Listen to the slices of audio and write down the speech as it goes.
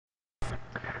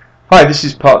Hi, this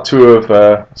is part 2 of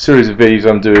a series of videos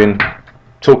I'm doing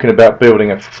talking about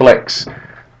building a Flex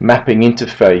mapping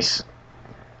interface.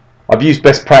 I've used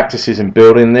best practices in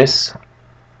building this.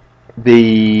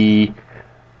 The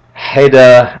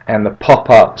header and the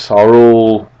pop-ups are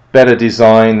all better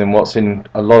designed than what's in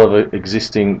a lot of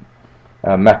existing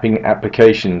mapping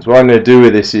applications. What I'm going to do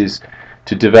with this is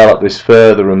to develop this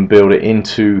further and build it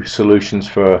into solutions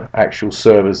for actual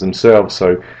servers themselves.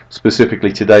 So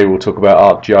specifically today we'll talk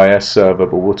about ArcGIS server,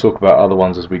 but we'll talk about other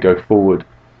ones as we go forward.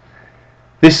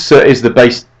 This is the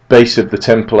base of the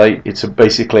template. It's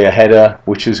basically a header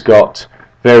which has got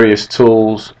various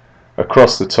tools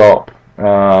across the top.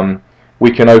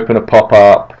 We can open a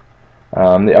pop-up.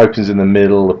 It opens in the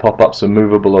middle. The pop-ups are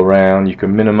movable around. You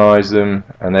can minimize them,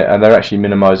 and they're actually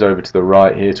minimized over to the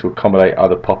right here to accommodate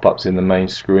other pop-ups in the main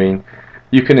screen.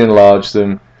 You can enlarge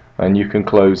them and you can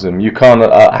close them. You can't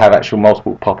have actual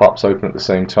multiple pop-ups open at the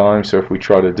same time, so if we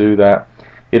try to do that,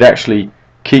 it actually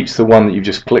keeps the one that you've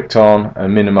just clicked on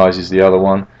and minimizes the other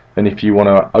one. And if you want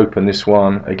to open this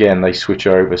one, again they switch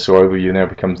over, so overview now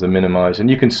becomes the minimize, and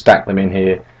you can stack them in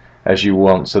here as you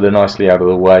want, so they're nicely out of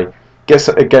the way.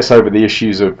 It gets over the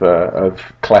issues of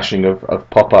clashing of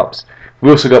pop-ups.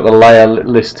 We've also got the layer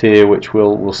list here, which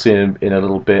we'll see in a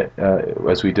little bit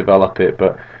as we develop it,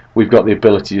 but we've got the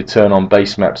ability to turn on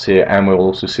base maps here, and we'll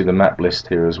also see the map list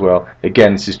here as well.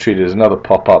 Again, this is treated as another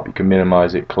pop-up. You can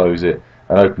minimize it, close it,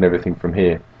 and open everything from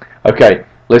here. Okay,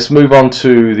 let's move on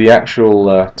to the actual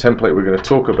template we're going to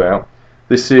talk about.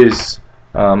 This is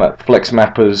at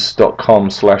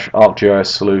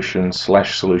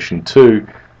flexmappers.com/arcgis-solution/solution2.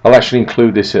 I'll actually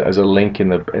include this as a link in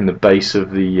the base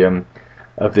of the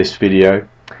of this video.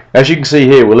 As you can see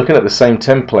here, we're looking at the same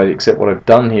template, except what I've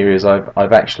done here is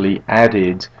I've actually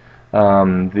added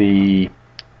the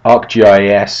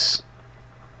ArcGIS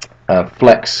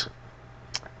Flex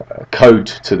code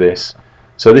to this.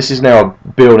 So this is now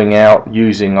building out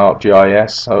using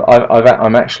ArcGIS. So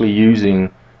I'm actually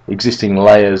using existing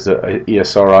layers that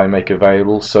ESRI make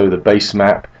available. So the base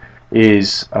map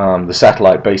is the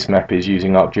satellite base map is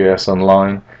using ArcGIS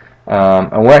Online,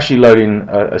 and we're actually loading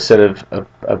a set of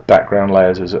background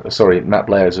layers, map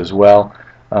layers as well.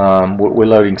 We're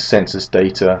loading census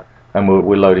data, and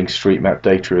we're loading street map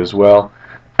data as well.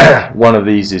 One of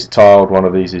these is tiled, one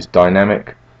of these is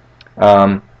dynamic.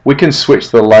 We can switch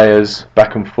the layers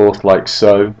back and forth like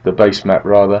so, the base map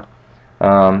rather.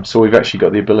 So we've actually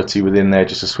got the ability within there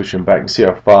just to switch them back and see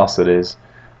how fast it is.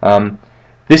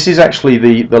 This is actually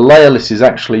the layer list is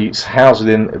actually housed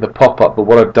within the pop-up, but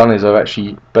what I've done is I've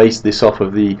actually based this off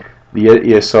of the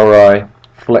ESRI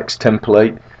Flex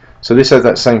template. So this has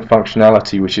that same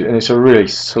functionality, and it's a really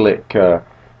slick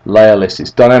layer list.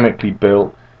 It's dynamically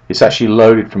built. It's actually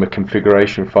loaded from a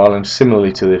configuration file, and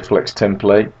similarly to the Flex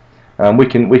template,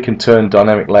 we can turn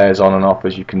dynamic layers on and off,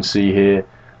 as you can see here,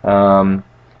 and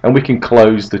we can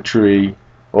close the tree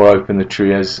or open the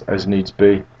tree as needs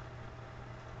be.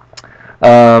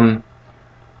 And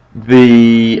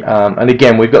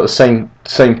again, we've got the same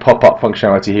pop-up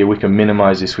functionality here. We can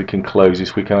minimize this, we can close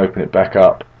this, we can open it back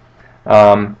up.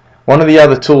 One of the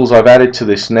other tools I've added to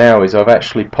this now is I've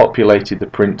actually populated the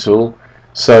print tool.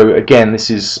 So again,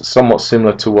 this is somewhat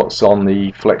similar to what's on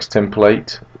the Flex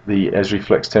template, the ESRI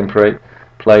Flex template.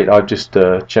 I've just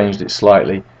changed it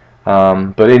slightly,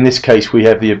 but in this case we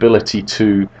have the ability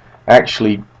to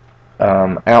actually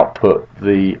output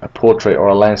a portrait or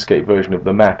a landscape version of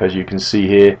the map. As you can see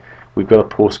here, we've got a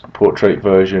portrait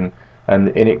version, and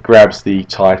it grabs the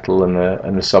title and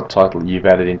the subtitle you've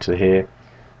added into here.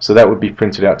 So that would be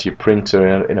printed out to your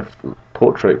printer in a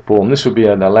portrait form. This would be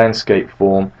in a landscape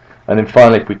form, and then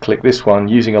finally, if we click this one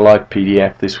using a live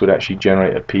PDF, this would actually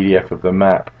generate a PDF of the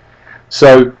map.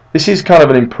 So this is kind of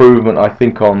an improvement, I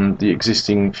think, on the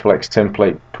existing Flex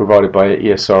template provided by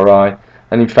ESRI.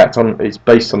 And in fact, it's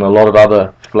based on a lot of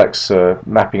other Flex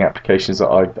mapping applications that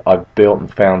I've built and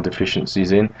found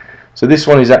deficiencies in. So this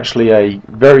one is actually a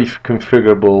very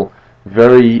configurable,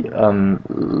 very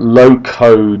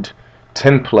low-code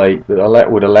template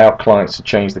that would allow clients to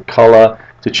change the color,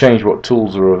 to change what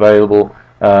tools are available,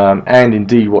 and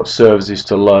indeed what services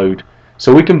to load.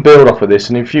 So we can build off of this,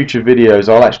 and in future videos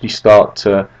I'll actually start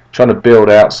trying to build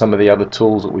out some of the other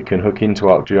tools that we can hook into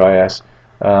ArcGIS.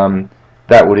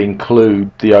 That would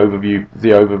include the overview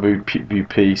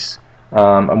piece,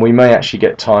 and we may actually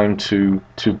get time to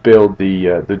build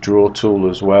the draw tool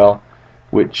as well,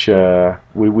 which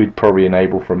we'd probably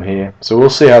enable from here. So we'll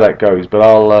see how that goes.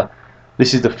 But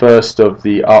this is the first of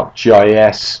the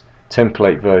ArcGIS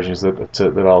template versions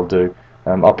that I'll do.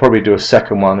 I'll probably do a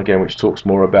second one again, which talks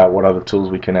more about what other tools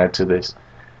we can add to this.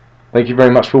 Thank you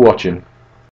very much for watching.